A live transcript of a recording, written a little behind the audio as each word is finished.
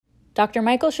Dr.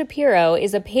 Michael Shapiro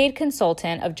is a paid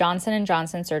consultant of Johnson &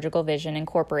 Johnson Surgical Vision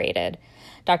Incorporated.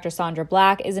 Dr. Sondra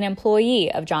Black is an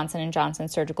employee of Johnson & Johnson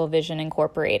Surgical Vision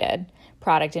Incorporated.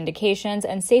 Product indications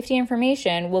and safety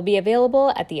information will be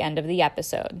available at the end of the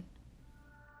episode.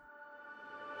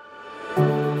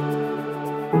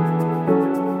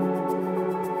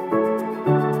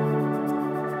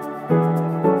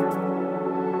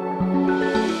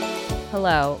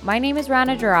 Hello, my name is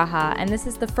Rana Jaraha, and this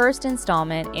is the first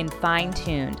installment in Fine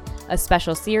Tuned, a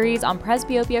special series on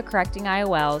presbyopia-correcting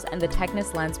IOLs and the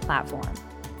TECNIS lens platform.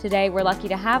 Today, we're lucky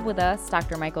to have with us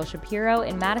Dr. Michael Shapiro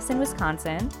in Madison,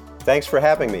 Wisconsin. Thanks for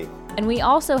having me. And we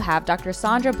also have Dr.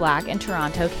 Sondra Black in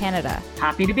Toronto, Canada.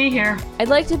 Happy to be here. I'd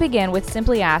like to begin with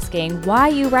simply asking why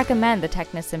you recommend the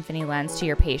TECNIS Symfony lens to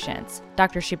your patients.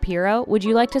 Dr. Shapiro, would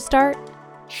you like to start?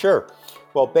 Sure.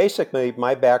 Well, basically,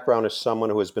 my background is someone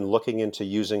who has been looking into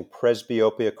using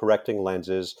presbyopia-correcting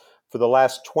lenses for the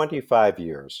last 25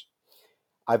 years.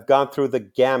 I've gone through the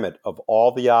gamut of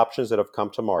all the options that have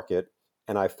come to market,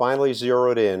 and I finally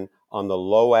zeroed in on the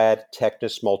low-ad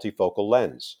TECNIS multifocal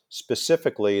lens,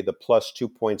 specifically the plus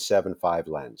 2.75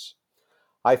 lens.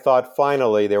 I thought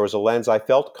finally there was a lens I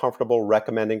felt comfortable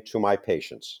recommending to my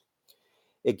patients.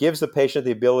 It gives the patient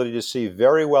the ability to see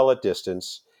very well at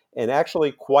distance and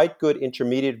actually quite good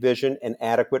intermediate vision and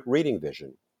adequate reading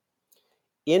vision.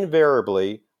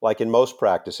 Invariably, like in most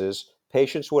practices,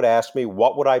 patients would ask me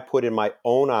what would I put in my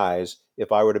own eyes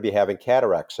if I were to be having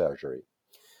cataract surgery.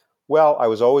 Well, I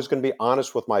was always going to be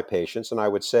honest with my patients, and I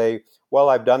would say, well,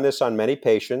 I've done this on many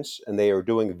patients, and they are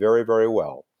doing very, very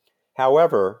well.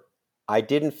 However, I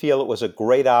didn't feel it was a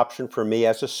great option for me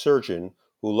as a surgeon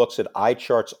who looks at eye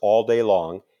charts all day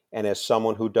long and as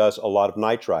someone who does a lot of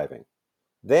night driving.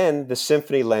 Then the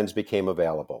Symfony lens became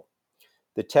available.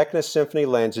 The TECNIS Symfony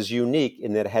lens is unique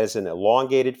in that it has an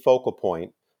elongated focal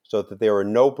point so that there are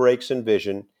no breaks in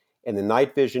vision, and the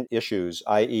night vision issues,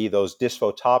 i.e. those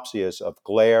dysphotopsias of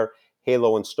glare,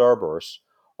 halo, and starbursts,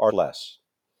 are less.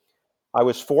 I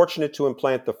was fortunate to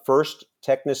implant the first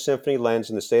TECNIS Symfony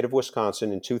lens in the state of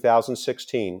Wisconsin in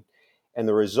 2016, and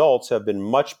the results have been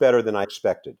much better than I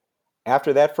expected.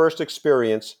 After that first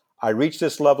experience, I reached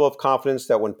this level of confidence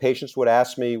that when patients would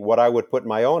ask me what I would put in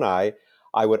my own eye,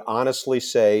 I would honestly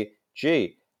say,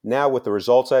 gee, now with the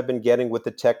results I've been getting with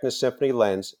the TECNIS Symfony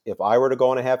lens, if I were to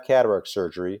go and have cataract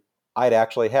surgery, I'd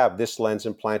actually have this lens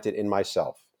implanted in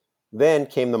myself. Then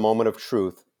came the moment of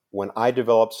truth when I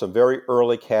developed some very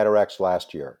early cataracts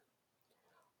last year.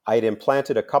 I had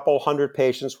implanted a couple hundred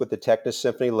patients with the TECNIS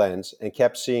Symfony lens and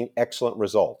kept seeing excellent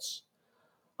results.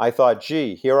 I thought,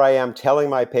 gee, here I am telling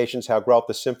my patients how great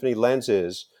the Symfony lens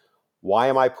is. Why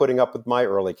am I putting up with my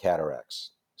early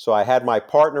cataracts? So I had my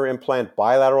partner implant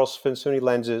bilateral Symfony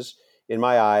lenses in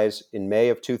my eyes in May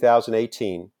of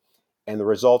 2018, and the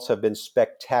results have been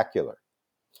spectacular.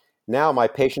 Now my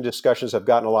patient discussions have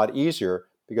gotten a lot easier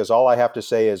because all I have to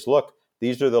say is, look,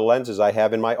 these are the lenses I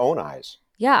have in my own eyes.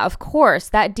 Yeah, of course.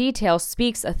 That detail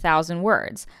speaks 1,000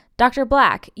 words. Dr.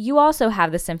 Black, you also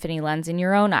have the Symfony lens in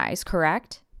your own eyes,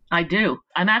 correct? I do.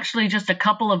 I'm actually just a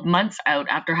couple of months out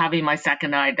after having my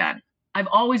second eye done. I've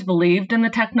always believed in the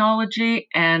technology,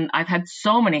 and I've had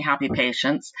so many happy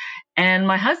patients. And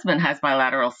my husband has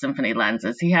bilateral Symfony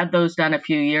lenses. He had those done a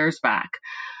few years back.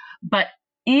 But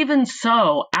even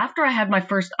so, after I had my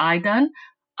first eye done,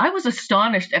 I was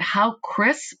astonished at how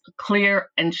crisp, clear,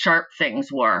 and sharp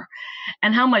things were,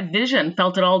 and how my vision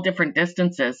felt at all different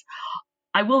distances.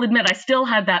 I will admit I still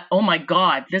had that, oh my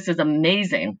God, this is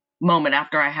amazing moment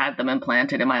after I had them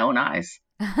implanted in my own eyes.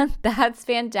 That's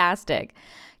fantastic.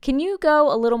 Can you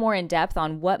go a little more in depth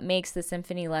on what makes the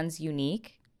Symfony lens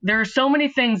unique? There are so many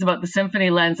things about the Symfony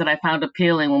lens that I found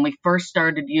appealing when we first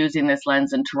started using this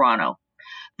lens in Toronto.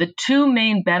 The two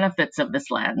main benefits of this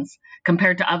lens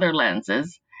compared to other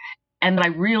lenses, and that I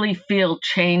really feel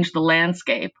changed the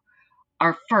landscape,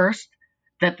 are first,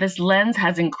 that this lens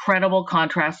has incredible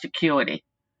contrast acuity.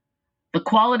 The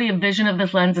quality of vision of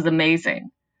this lens is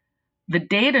amazing. The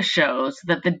data shows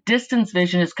that the distance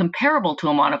vision is comparable to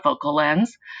a monofocal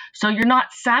lens, so you're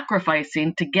not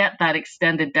sacrificing to get that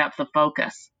extended depth of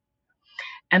focus.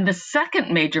 And the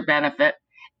second major benefit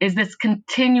is this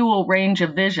continual range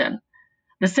of vision.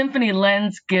 The Symfony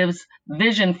lens gives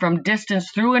vision from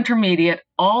distance through intermediate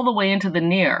all the way into the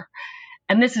near.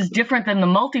 And this is different than the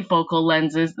multifocal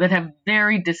lenses that have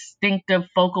very distinctive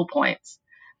focal points.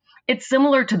 It's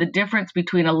similar to the difference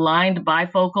between a lined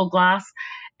bifocal glass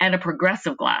and a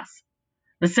progressive glass.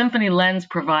 The Symfony lens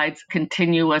provides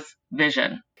continuous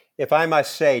vision. If I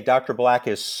must say, Dr. Black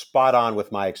is spot on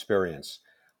with my experience.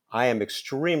 I am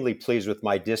extremely pleased with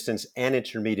my distance and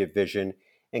intermediate vision,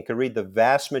 and can read the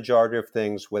vast majority of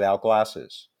things without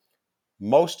glasses.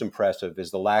 Most impressive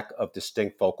is the lack of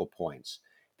distinct focal points.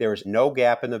 There is no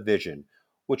gap in the vision,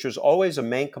 which was always a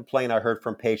main complaint I heard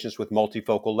from patients with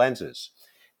multifocal lenses.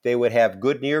 They would have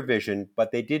good near vision,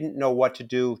 but they didn't know what to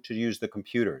do to use the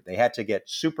computer. They had to get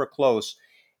super close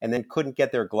and then couldn't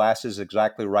get their glasses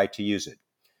exactly right to use it.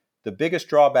 The biggest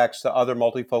drawbacks to other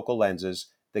multifocal lenses,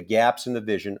 the gaps in the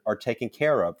vision, are taken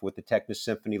care of with the TECNIS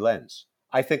Symfony lens.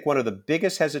 I think one of the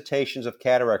biggest hesitations of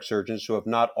cataract surgeons who have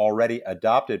not already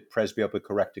adopted presbyopia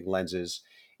correcting lenses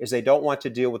is they don't want to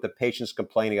deal with the patients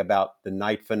complaining about the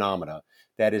night phenomena,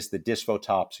 that is, the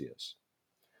dysphotopsias.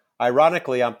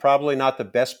 Ironically, I'm probably not the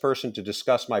best person to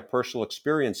discuss my personal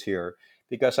experience here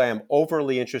because I am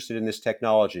overly interested in this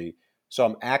technology, so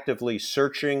I'm actively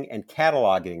searching and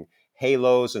cataloging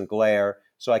halos and glare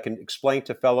so I can explain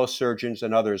to fellow surgeons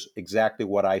and others exactly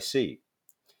what I see.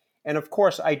 And of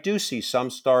course, I do see some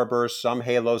starbursts, some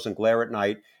halos and glare at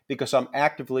night because I'm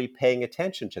actively paying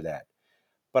attention to that.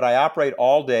 But I operate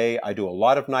all day, I do a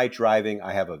lot of night driving,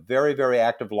 I have a very, very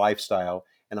active lifestyle,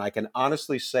 and I can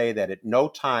honestly say that at no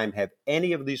time have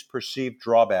any of these perceived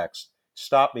drawbacks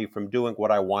stopped me from doing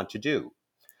what I want to do.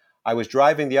 I was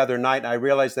driving the other night and I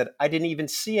realized that I didn't even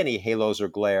see any halos or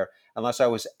glare unless I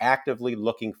was actively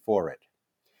looking for it.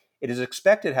 It is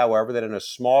expected, however, that in a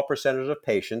small percentage of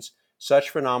patients, such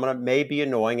phenomena may be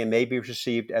annoying and may be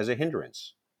perceived as a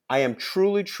hindrance. I am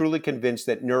truly, truly convinced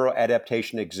that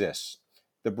neuroadaptation exists.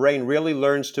 The brain really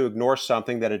learns to ignore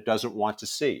something that it doesn't want to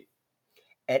see.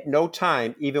 At no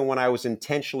time, even when I was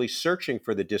intentionally searching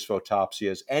for the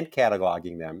dysphotopsias and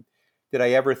cataloging them, did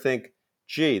I ever think,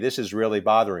 gee, this is really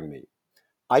bothering me.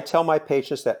 I tell my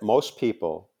patients that most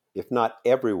people, if not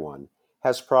everyone,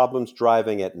 has problems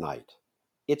driving at night.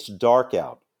 It's dark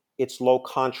out. It's low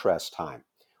contrast time.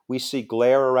 We see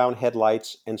glare around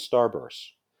headlights and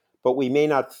starbursts. But we may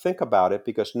not think about it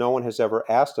because no one has ever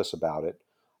asked us about it,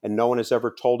 and no one has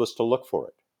ever told us to look for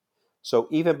it. So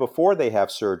even before they have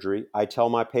surgery, I tell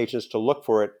my patients to look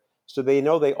for it so they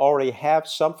know they already have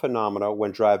some phenomena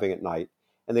when driving at night,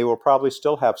 and they will probably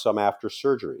still have some after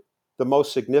surgery. The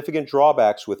most significant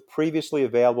drawbacks with previously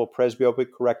available presbyopic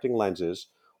correcting lenses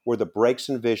were the breaks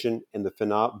in vision and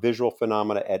the visual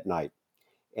phenomena at night.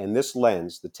 And this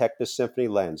lens, the TECNIS Symfony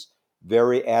lens,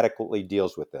 very adequately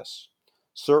deals with this.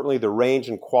 Certainly the range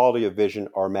and quality of vision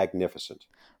are magnificent.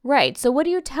 Right. So what do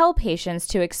you tell patients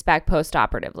to expect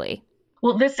postoperatively?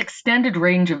 Well, this extended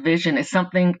range of vision is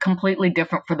something completely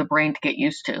different for the brain to get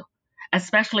used to.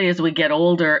 Especially as we get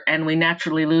older and we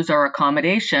naturally lose our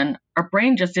accommodation, our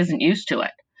brain just isn't used to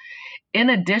it. In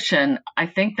addition, I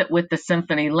think that with the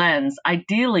Symfony lens,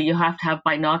 ideally you have to have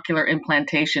binocular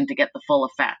implantation to get the full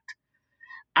effect.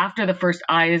 After the first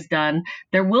eye is done,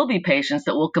 there will be patients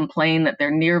that will complain that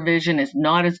their near vision is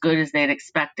not as good as they'd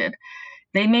expected.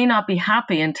 They may not be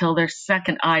happy until their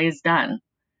second eye is done.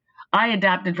 I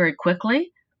adapted very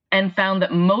quickly and found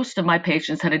that most of my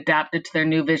patients had adapted to their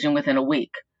new vision within a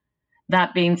week.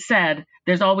 That being said,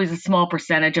 there's always a small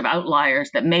percentage of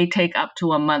outliers that may take up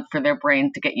to a month for their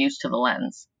brain to get used to the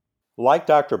lens. Like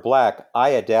Dr. Black, I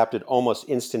adapted almost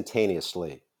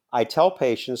instantaneously. I tell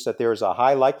patients that there is a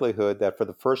high likelihood that for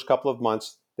the first couple of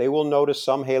months, they will notice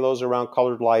some halos around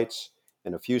colored lights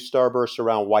and a few starbursts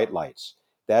around white lights.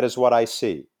 That is what I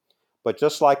see. But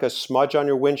just like a smudge on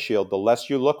your windshield, the less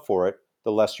you look for it,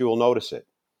 the less you will notice it.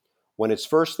 When it's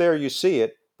first there, you see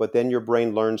it, but then your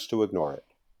brain learns to ignore it.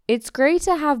 It's great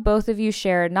to have both of you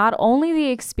share not only the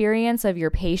experience of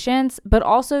your patients, but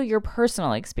also your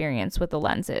personal experience with the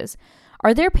lenses.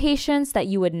 Are there patients that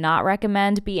you would not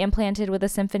recommend be implanted with a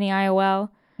Symfony IOL?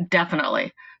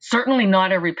 Definitely. Certainly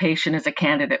not every patient is a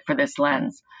candidate for this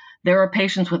lens. There are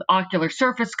patients with ocular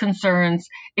surface concerns,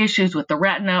 issues with the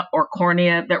retina or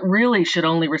cornea that really should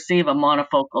only receive a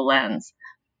monofocal lens.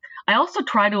 I also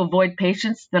try to avoid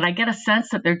patients that I get a sense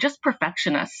that they're just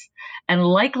perfectionists and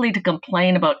likely to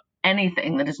complain about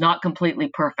anything that is not completely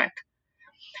perfect.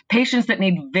 Patients that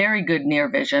need very good near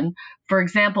vision, for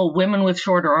example, women with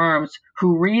shorter arms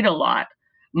who read a lot,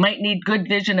 might need good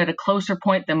vision at a closer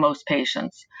point than most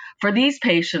patients. For these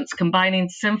patients, combining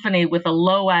Symfony with a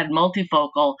low-ad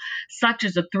multifocal, such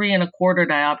as a 3¼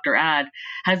 diopter ad,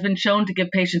 has been shown to give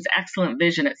patients excellent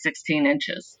vision at 16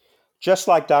 inches. Just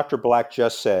like Dr. Black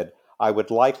just said, I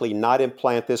would likely not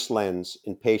implant this lens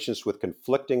in patients with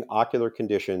conflicting ocular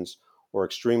conditions or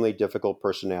extremely difficult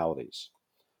personalities.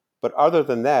 But other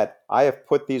than that, I have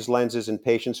put these lenses in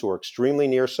patients who are extremely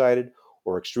nearsighted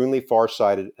or extremely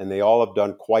farsighted, and they all have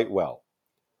done quite well.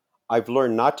 I've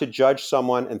learned not to judge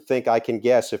someone and think I can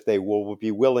guess if they will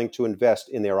be willing to invest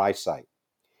in their eyesight.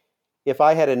 If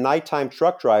I had a nighttime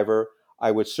truck driver,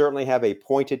 I would certainly have a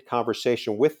pointed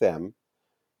conversation with them,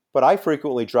 but I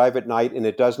frequently drive at night and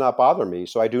it does not bother me,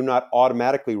 so I do not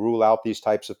automatically rule out these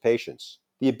types of patients.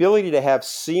 The ability to have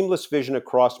seamless vision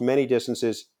across many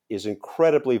distances is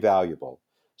incredibly valuable,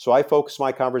 so I focus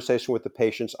my conversation with the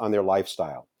patients on their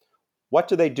lifestyle. What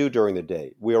do they do during the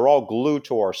day? We are all glued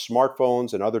to our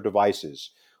smartphones and other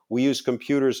devices. We use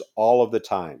computers all of the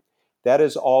time. That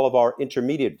is all of our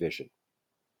intermediate vision.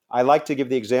 I like to give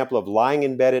the example of lying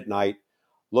in bed at night,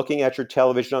 looking at your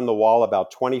television on the wall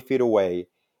about 20 feet away,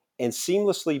 and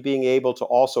seamlessly being able to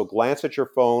also glance at your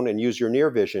phone and use your near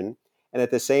vision, and at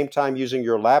the same time using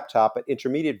your laptop at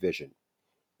intermediate vision.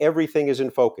 Everything is in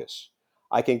focus.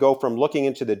 I can go from looking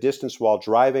into the distance while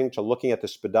driving to looking at the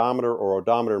speedometer or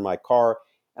odometer in my car,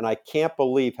 and I can't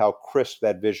believe how crisp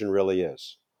that vision really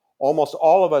is. Almost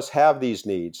all of us have these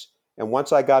needs, and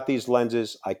once I got these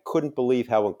lenses, I couldn't believe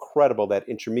how incredible that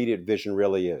intermediate vision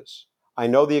really is. I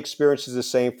know the experience is the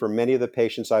same for many of the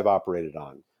patients I've operated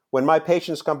on. When my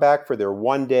patients come back for their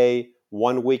 1 day,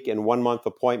 1 week, and 1 month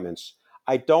appointments,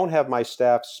 I don't have my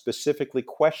staff specifically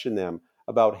question them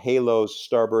about halos,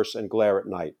 starbursts, and glare at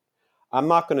night. I'm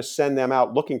not going to send them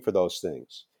out looking for those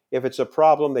things. If it's a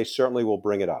problem, they certainly will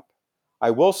bring it up.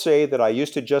 I will say that I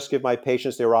used to just give my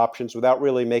patients their options without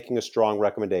really making a strong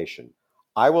recommendation.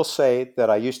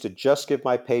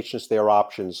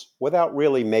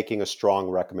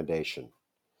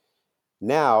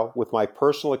 Now, with my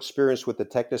personal experience with the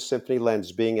TECNIS Symfony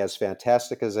lens being as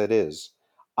fantastic as it is,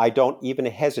 I don't even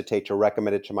hesitate to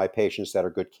recommend it to my patients that are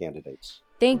good candidates.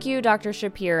 Thank you, Dr.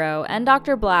 Shapiro and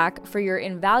Dr. Black, for your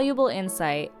invaluable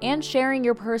insight and sharing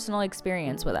your personal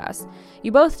experience with us.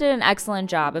 You both did an excellent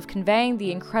job of conveying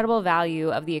the incredible value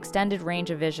of the extended range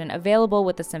of vision available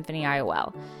with the Symfony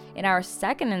IOL. In our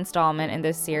second installment in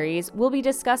this series, we'll be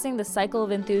discussing the cycle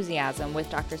of enthusiasm with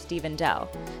Dr. Stephen Dell.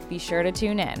 Be sure to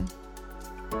tune in.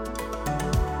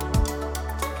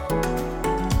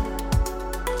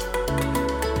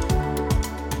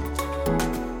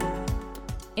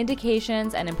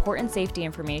 Indications and important safety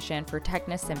information for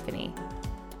TECNIS Symfony.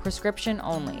 Prescription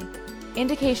only.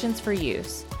 Indications for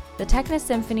use. The TECNIS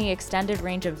Symfony Extended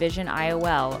Range of Vision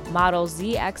IOL, model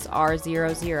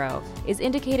ZXR00, is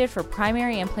indicated for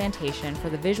primary implantation for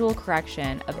the visual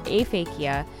correction of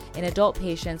aphakia in adult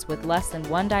patients with less than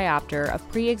 1 diopter of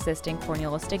pre-existing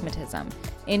corneal astigmatism,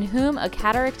 in whom a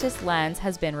cataractous lens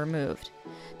has been removed.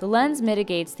 The lens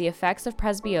mitigates the effects of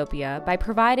presbyopia by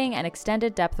providing an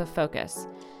extended depth of focus.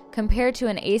 Compared to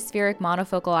an aspheric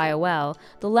monofocal IOL,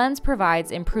 the lens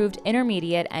provides improved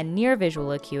intermediate and near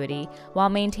visual acuity while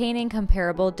maintaining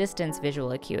comparable distance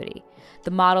visual acuity.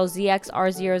 The model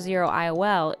ZXR00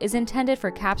 IOL is intended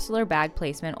for capsular bag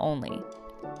placement only.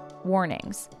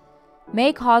 Warnings.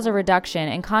 May cause a reduction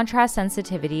in contrast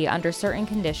sensitivity under certain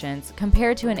conditions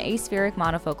compared to an aspheric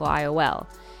monofocal IOL.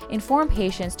 Inform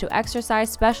patients to exercise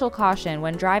special caution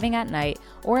when driving at night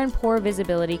or in poor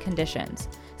visibility conditions.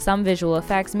 Some visual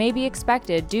effects may be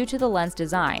expected due to the lens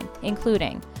design,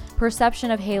 including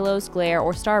perception of halos, glare,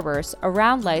 or starbursts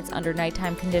around lights under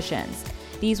nighttime conditions.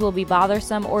 These will be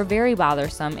bothersome or very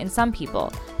bothersome in some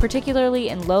people, particularly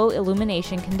in low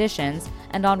illumination conditions,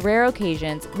 and on rare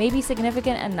occasions may be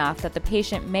significant enough that the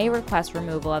patient may request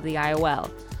removal of the IOL.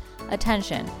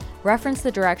 Attention! Reference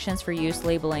the directions for use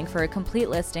labeling for a complete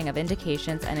listing of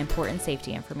indications and important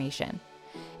safety information.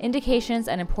 Indications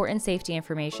and important safety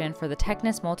information for the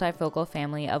TECNIS multifocal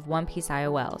family of one-piece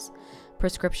IOLs.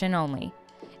 Prescription only.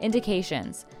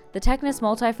 Indications. The TECNIS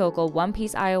multifocal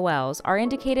one-piece IOLs are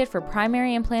indicated for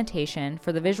primary implantation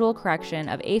for the visual correction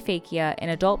of aphakia in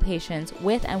adult patients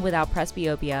with and without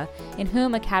presbyopia in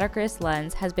whom a cataractous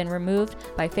lens has been removed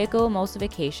by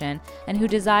phacoemulsification and who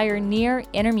desire near,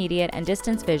 intermediate, and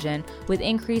distance vision with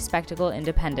increased spectacle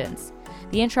independence.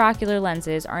 The intraocular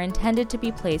lenses are intended to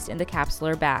be placed in the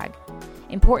capsular bag.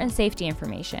 Important safety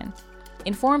information.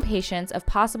 Inform patients of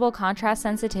possible contrast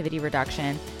sensitivity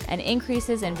reduction and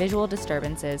increases in visual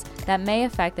disturbances that may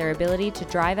affect their ability to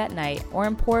drive at night or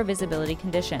in poor visibility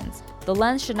conditions. The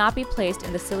lens should not be placed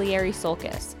in the ciliary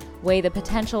sulcus. Weigh the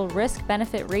potential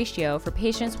risk-benefit ratio for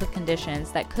patients with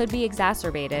conditions that could be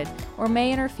exacerbated or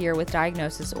may interfere with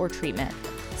diagnosis or treatment.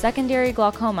 Secondary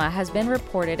glaucoma has been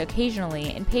reported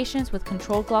occasionally in patients with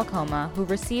controlled glaucoma who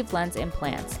receive lens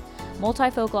implants.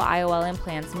 Multifocal IOL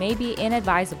implants may be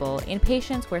inadvisable in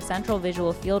patients where central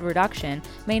visual field reduction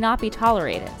may not be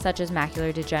tolerated, such as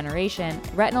macular degeneration,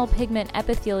 retinal pigment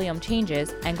epithelium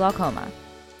changes, and glaucoma.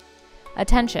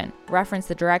 Attention! Reference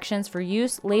the directions for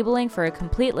use labeling for a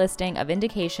complete listing of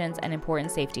indications and important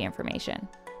safety information.